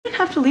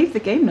have to leave the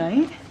game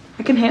night.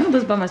 I can handle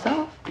this by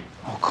myself.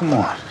 Oh, come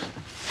on.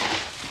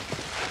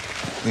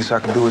 Least I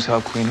can do is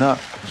help clean up.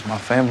 It's my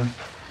family.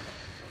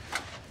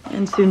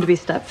 And soon to be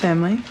step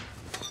family.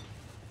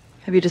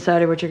 Have you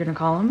decided what you're gonna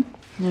call him?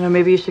 You know,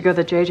 maybe you should go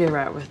the JJ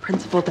route with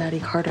Principal Daddy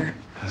Carter.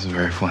 That's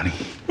very funny.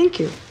 Thank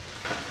you.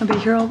 I'll be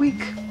here all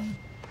week.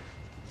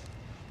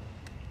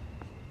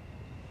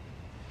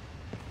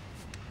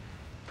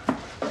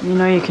 You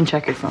know you can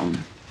check your phone.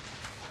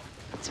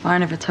 It's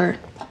fine if it's hurt.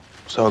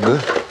 It's all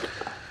good.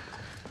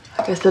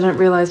 I guess I didn't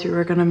realize you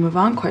were gonna move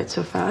on quite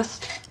so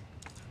fast.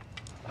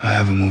 I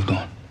haven't moved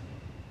on.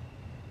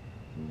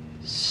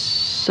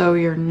 So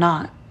you're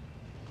not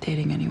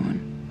dating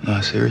anyone?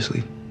 No,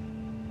 seriously.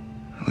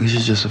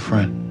 Alicia's just a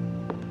friend.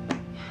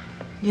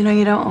 You know,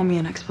 you don't owe me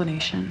an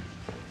explanation.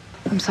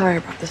 I'm sorry I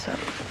brought this up.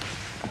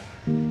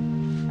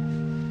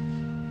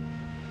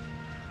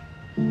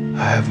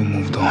 I haven't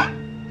moved on.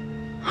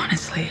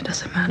 Honestly, it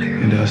doesn't matter.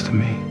 It does to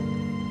me.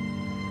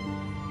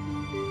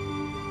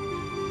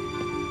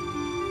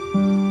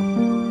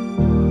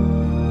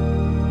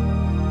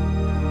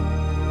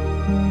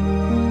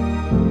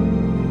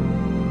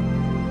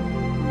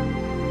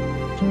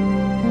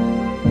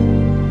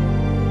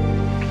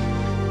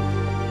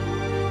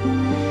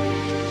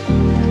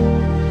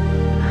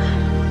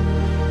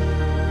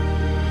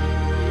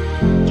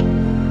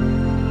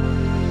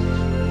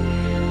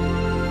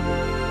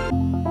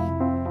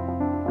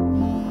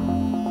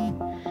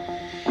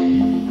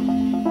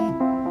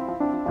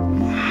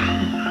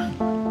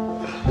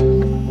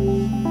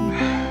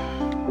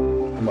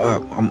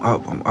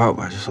 I'm up.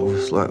 I just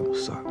overslept.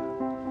 What's up?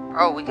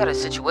 Bro, we got a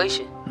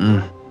situation.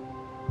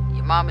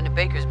 Your mom and the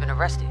baker's been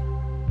arrested.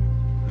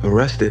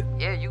 Arrested?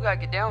 Yeah, you gotta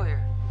get down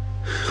here.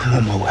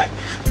 I'm on my way.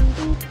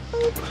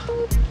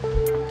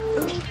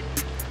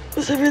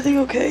 Is everything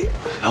okay?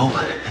 No,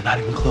 not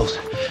even close.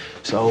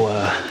 So,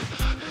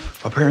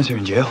 my parents are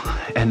in jail,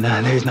 and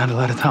there's not a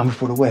lot of time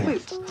before the wedding.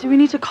 Wait, do we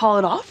need to call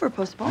it off or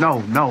postpone?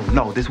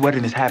 No. This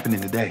wedding is happening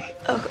today.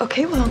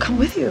 Okay, well, I'll come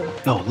with you.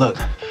 No, look.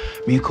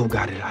 Me and Cole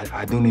got it.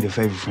 I do need a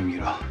favor from you,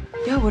 though.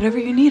 Yeah, whatever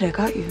you need, I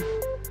got you.